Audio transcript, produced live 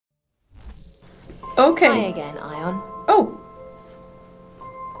Okay. Hi again, Ion. Oh.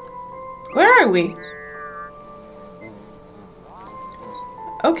 Where are we?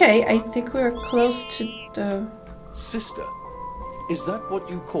 Okay, I think we're close to the... Sister, is that what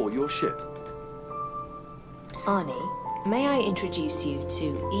you call your ship? Arnie, may I introduce you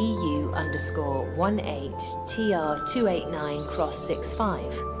to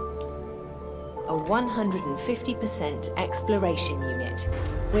EU_18TR289X65, a 150% exploration unit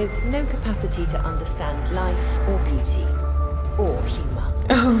with no capacity to understand life or beauty or humor.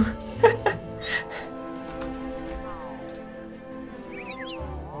 Oh.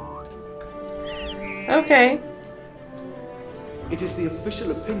 Okay. It is the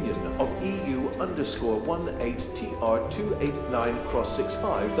official opinion of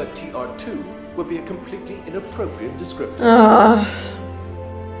EU_18TR289X65 that TR2 would be a completely inappropriate descriptor.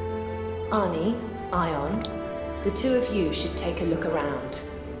 Arnie, Ion, the two of you should take a look around.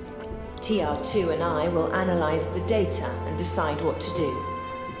 TR2 and I will analyze the data and decide what to do.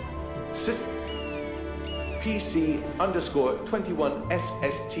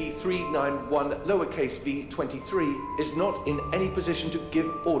 PC_21SST391 lowercase v23 is not in any position to give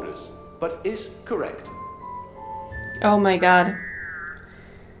orders, but is correct. Oh my god.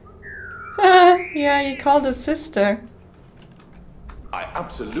 Yeah, you called a sister. I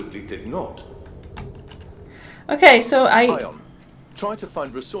absolutely did not. Okay, so Ion, try to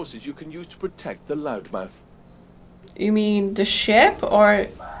find resources you can use to protect the loudmouth. You mean the ship or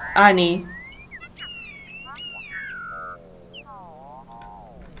Annie?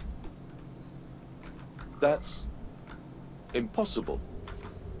 That's impossible.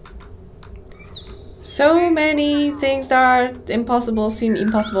 So many things that are impossible seem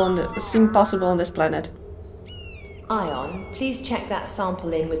possible on this planet. Ion, please check that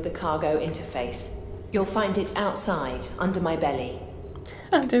sample in with the cargo interface. You'll find it outside, under my belly.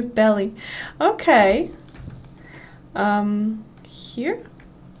 Under belly. Okay. Here?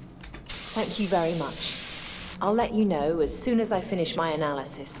 Thank you very much. I'll let you know as soon as I finish my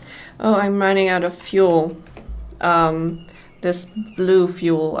analysis. Oh, I'm running out of fuel. This blue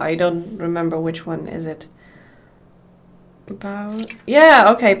fuel. I don't remember which one is it.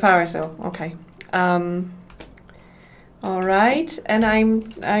 Yeah, okay, power cell. Okay. All right, and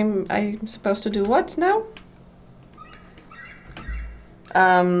I'm supposed to do what now?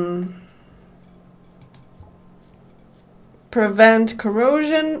 Prevent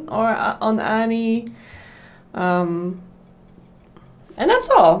corrosion or on Annie. And that's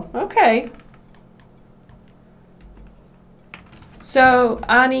all. Okay. So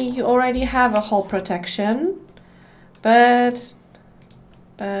Annie, you already have a hull protection, but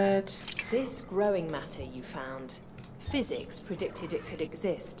this growing matter you found. Physics predicted it could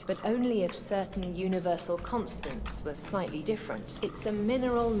exist, but only if certain universal constants were slightly different. It's a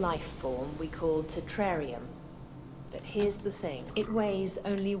mineral life form we call tetrarium. But here's the thing. It weighs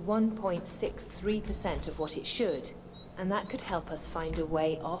only 1.63% of what it should, and that could help us find a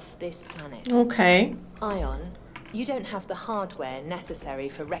way off this planet. Okay. Ion, you don't have the hardware necessary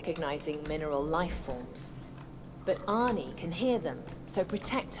for recognizing mineral life forms. But Arnie can hear them, so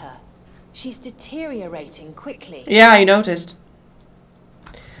protect her. She's deteriorating quickly. Yeah, I noticed.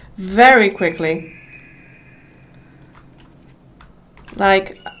 Very quickly.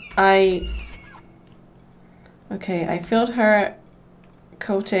 Like, Okay, I filled her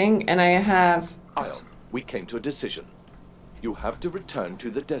coating and I have... Ion, we came to a decision. You have to return to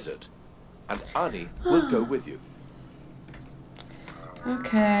the desert, and Arnie will go with you.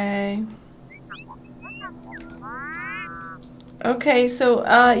 Okay. Okay, so,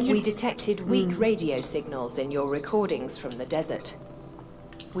 We detected weak radio signals in your recordings from the desert.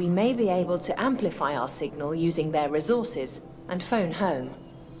 We may be able to amplify our signal using their resources and phone home.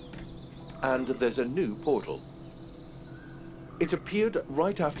 And there's a new portal. It appeared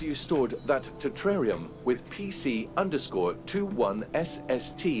right after you stored that tetrarium with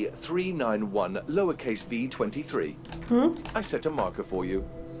PC_21SST391 lowercase v23. I set a marker for you.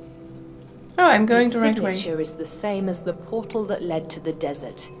 oh, I'm going Its the right way. signature is the same as the portal that led to the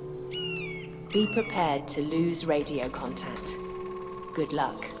desert. Be prepared to lose radio contact. Good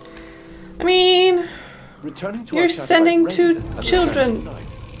luck. I mean, Returning to you're our satellite sending read two at the children. same time.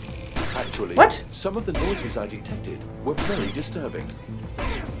 Actually, What? some of the noises I detected were very disturbing.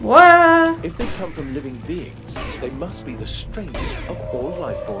 What? If they come from living beings, they must be the strangest of all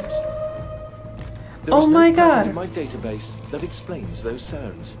life forms. There Oh is no my pattern God. in my database that explains those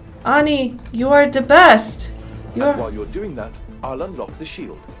sounds. Annie, you are the best. And while you're doing that, I'll unlock the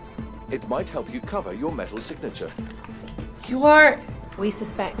shield. It might help you cover your metal signature. You are... We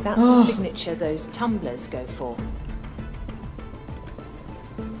suspect that's the signature those tumblers go for.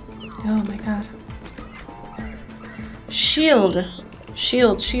 Oh my god. Shield.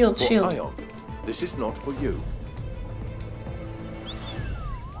 Shield, shield, For shield. Ion, this is not for you.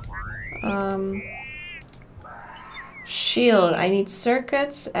 Shield. I need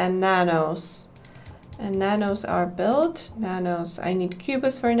circuits and nanos. And nanos are built. Nanos. I need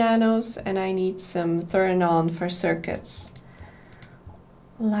qubits for nanos, and I need some theranon for circuits.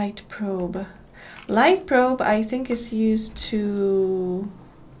 Light probe. Light probe, I think, is used to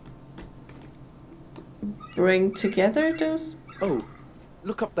bring together those. Oh,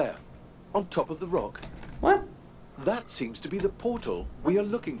 look up there, on top of the rock. What? That seems to be the portal we are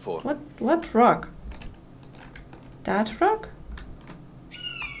looking for. What rock? That rock?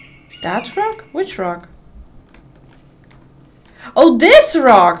 That rock? Which rock? Oh, this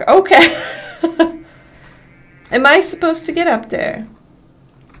rock! Okay. Am I supposed to get up there?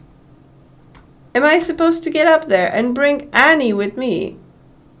 Am I supposed to get up there and bring Annie with me?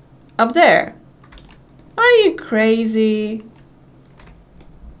 Up there? Are you crazy?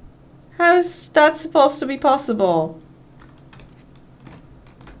 How's that supposed to be possible?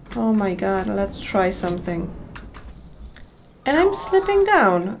 Oh my god, let's try something. And I'm slipping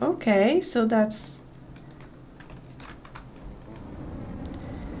down. Okay, so that's...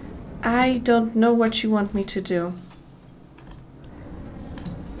 I don't know what you want me to do.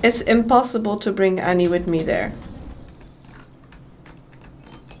 It's impossible to bring Annie with me there.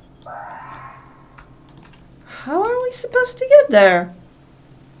 How are we supposed to get there?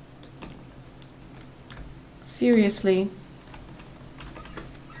 Seriously.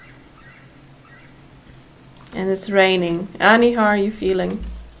 And it's raining. Annie, how are you feeling?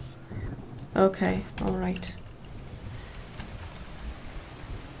 Okay, alright.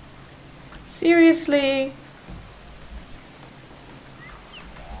 Seriously?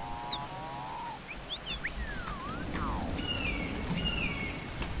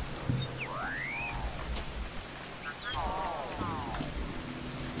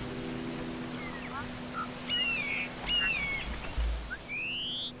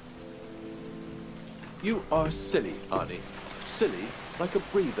 You are silly, Annie. Silly like a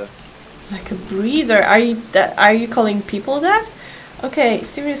breather. Like a breather? Are you calling people that? Okay,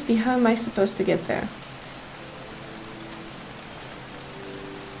 seriously, how am I supposed to get there?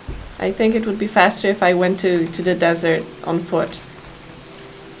 I think it would be faster if I went to the desert on foot.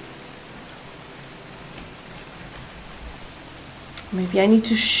 Maybe I need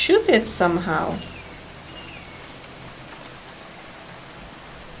to shoot it somehow.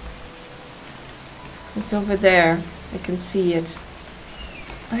 It's over there. I can see it.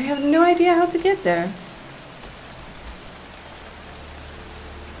 I have no idea how to get there.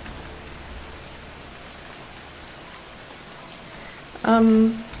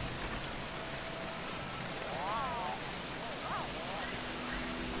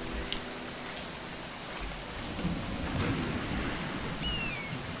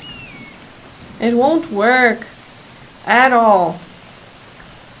 It won't work at all.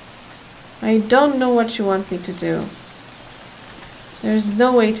 I don't know what you want me to do. There's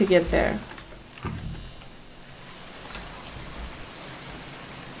no way to get there.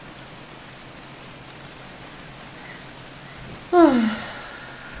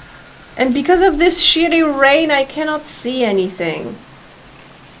 And because of this shitty rain, I cannot see anything.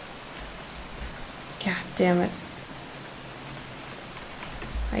 God damn it.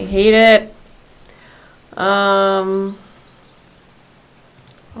 I hate it. I'll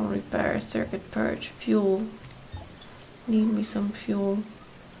repair, circuit purge, fuel. Need me some fuel.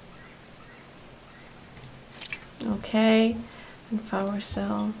 Okay, and power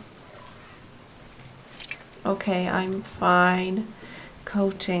cell. Okay, I'm fine.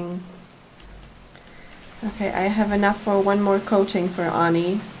 Coating. Okay, I have enough for one more coating for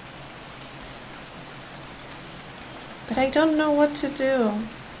Ani. But I don't know what to do.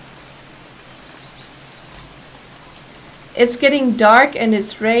 It's getting dark and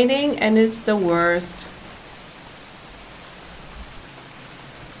it's raining and it's the worst.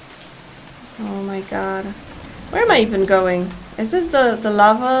 Oh my god. Where am I even going? Is this the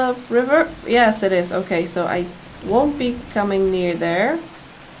lava river? Yes, it is. Okay, so I won't be coming near there.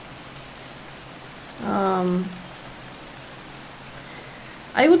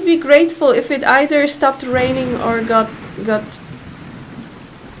 I would be grateful if it either stopped raining or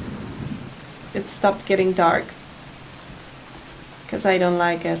it stopped getting dark. Because I don't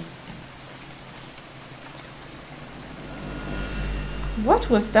like it. What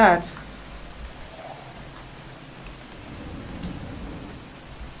was that?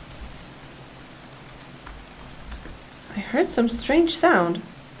 I heard some strange sound.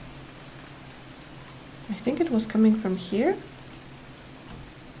 I think it was coming from here.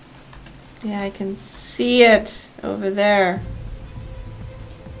 Yeah, I can see it over there.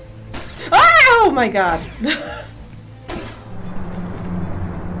 Oh my god!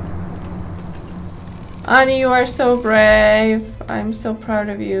 Annie, you are so brave. I'm so proud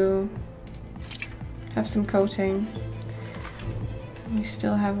of you. Have some coating. We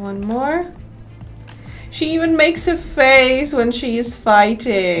still have one more. She even makes a face when she is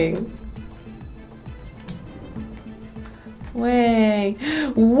fighting. Wait,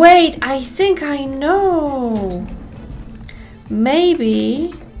 wait, I think I know.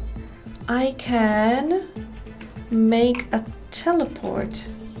 Maybe I can make a teleport.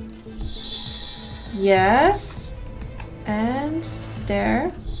 Yes, and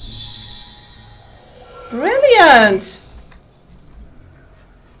there. Brilliant!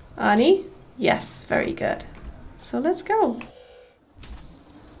 Ani? Yes, very good. So let's go.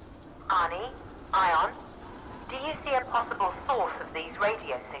 Ani, Ion, do you see a possible source of these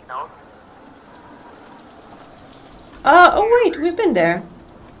radio signals? Oh wait, we've been there.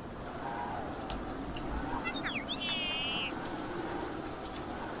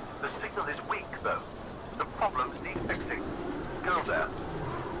 The signal is weak, though. The problems need fixing. Go there.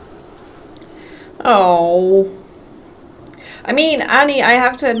 Oh. I mean, Annie, I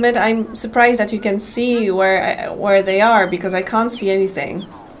have to admit I'm surprised that you can see where they are, because I can't see anything.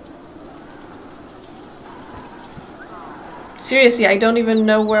 Seriously, I don't even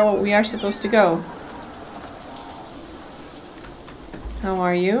know where we are supposed to go. How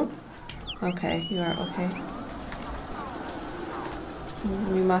are you? Okay, you are okay.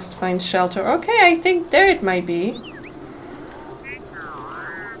 We must find shelter. Okay, I think there it might be.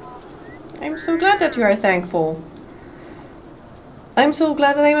 I'm so glad that you are thankful. I'm so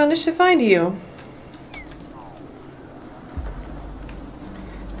glad that I managed to find you.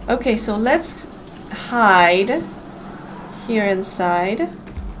 Okay, so let's hide here inside.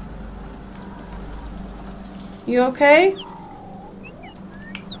 You okay?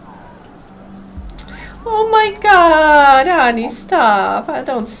 Oh my god, honey, stop.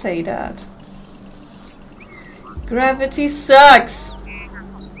 Don't say that. Gravity sucks.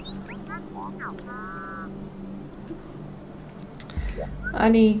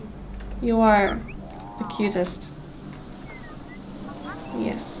 Honey, you are the cutest.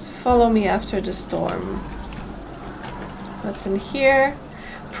 Yes, follow me after the storm. What's in here?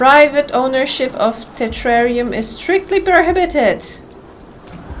 Private ownership of Tetrarium is strictly prohibited.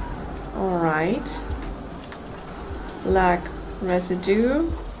 Alright. Black residue.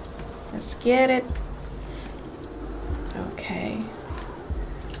 Let's get it. Okay.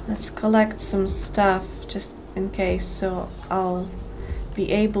 Let's collect some stuff just in case, so I'll be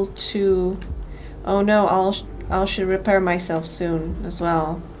able to... Oh no, I should repair myself soon as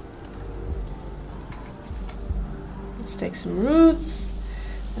well. Let's take some roots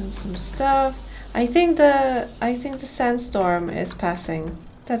and some stuff. I think the sandstorm is passing.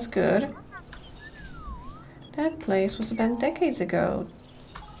 That's good. That place was abandoned decades ago.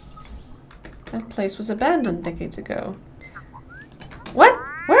 That place was abandoned decades ago. What?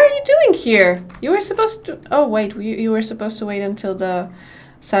 What are you doing here? You were supposed to... Oh wait, you were supposed to wait until the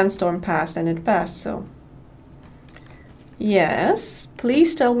sandstorm passed, and it passed, so... Yes,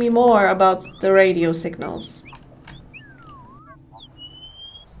 please tell me more about the radio signals.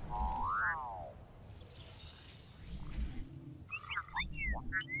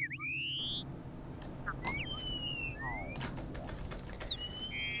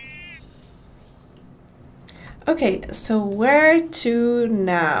 Okay, so where to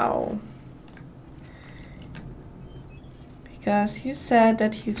now? Because you said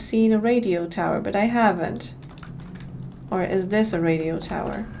that you've seen a radio tower, but I haven't. Or is this a radio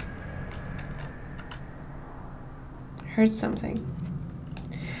tower? I heard something.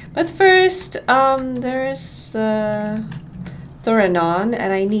 But first, there's Thuranon,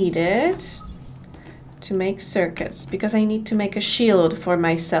 and I need it to make circuits, because I need to make a shield for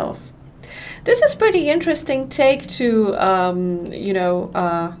myself. This is pretty interesting take to, you know,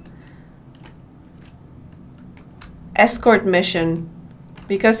 escort mission,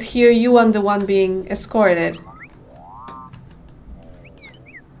 because here you are the one being escorted.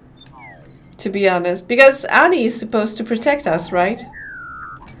 To be honest, because Annie is supposed to protect us, right?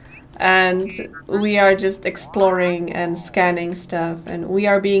 And we are just exploring and scanning stuff, and we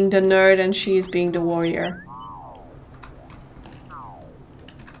are being the nerd and she is being the warrior.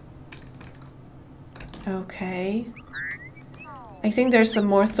 Okay. I think there's some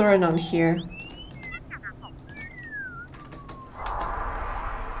more Thuranon here.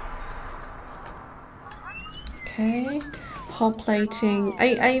 Okay. Hull plating.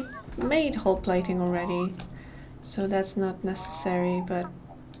 I made hull plating already, so that's not necessary, but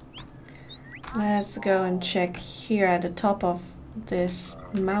Let's go and check here at the top of this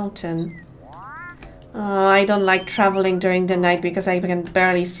mountain. I don't like traveling during the night because I can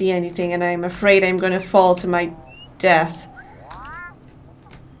barely see anything and I'm afraid I'm gonna fall to my death.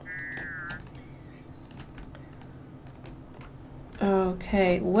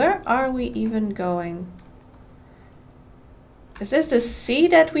 Okay, where are we even going? Is this the sea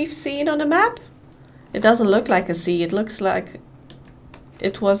that we've seen on the map? It doesn't look like a sea, it looks like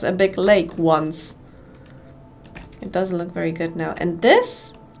it was a big lake once. It doesn't look very good now. And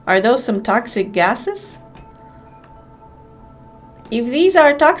this? Are those some toxic gases? If these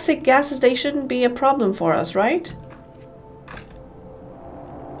are toxic gases, they shouldn't be a problem for us, right?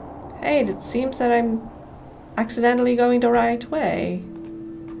 Hey, it seems that I'm accidentally going the right way.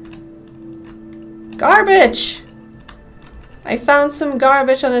 Garbage! I found some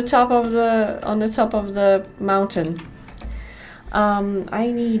garbage on the top of the mountain.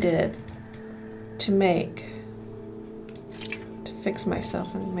 I needed to fix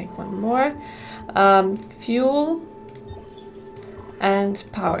myself and make one more. Fuel and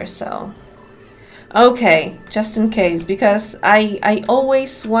power cell. Okay, just in case, because I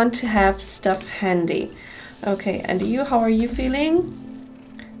always want to have stuff handy. Okay, and you, how are you feeling?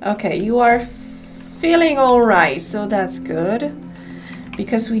 Okay, you are feeling alright, so that's good.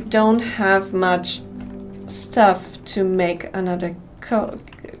 Because we don't have much stuff to make another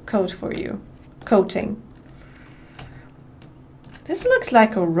coat for you. Coating. This looks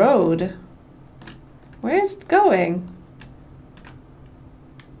like a road. Where is it going?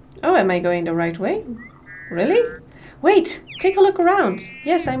 Oh, am I going the right way? Really? Wait, take a look around.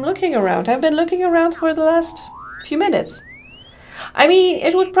 Yes, I'm looking around. I've been looking around for the last few minutes. I mean,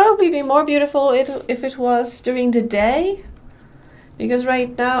 it would probably be more beautiful if it was during the day. Because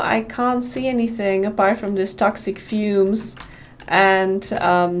right now I can't see anything apart from this toxic fumes and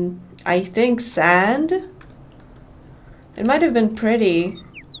I think sand. It might have been pretty.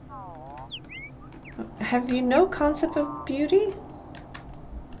 Have you no concept of beauty?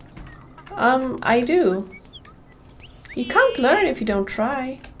 I do. You can't learn if you don't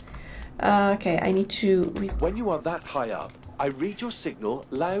try. Okay, I need to... When you are that high up, I read your signal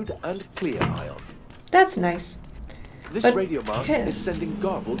loud and clear, Ion. That's nice. This But radio mast is sending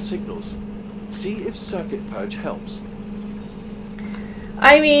garbled signals. See if circuit purge helps.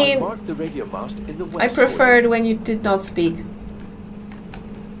 I I mean, marked the radio mast in the I west preferred when you did not speak.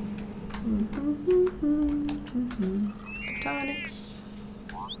 Photonics.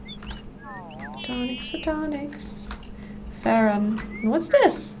 Photonics. Ferrum. What's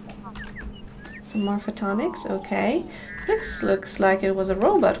this? Some more photonics? Okay. This looks like it was a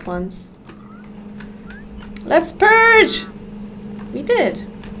robot once. Let's purge! We did.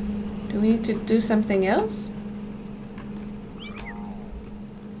 Do we need to do something else?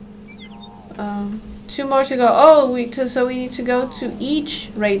 2 more to go. Oh, so we need to go to each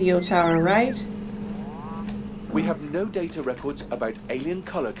radio tower, right? We have no data records about alien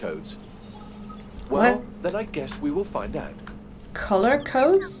color codes. Well, What? then I guess we will find out. Color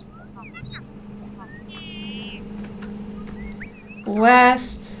codes?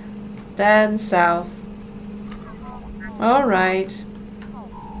 West, then south. All right.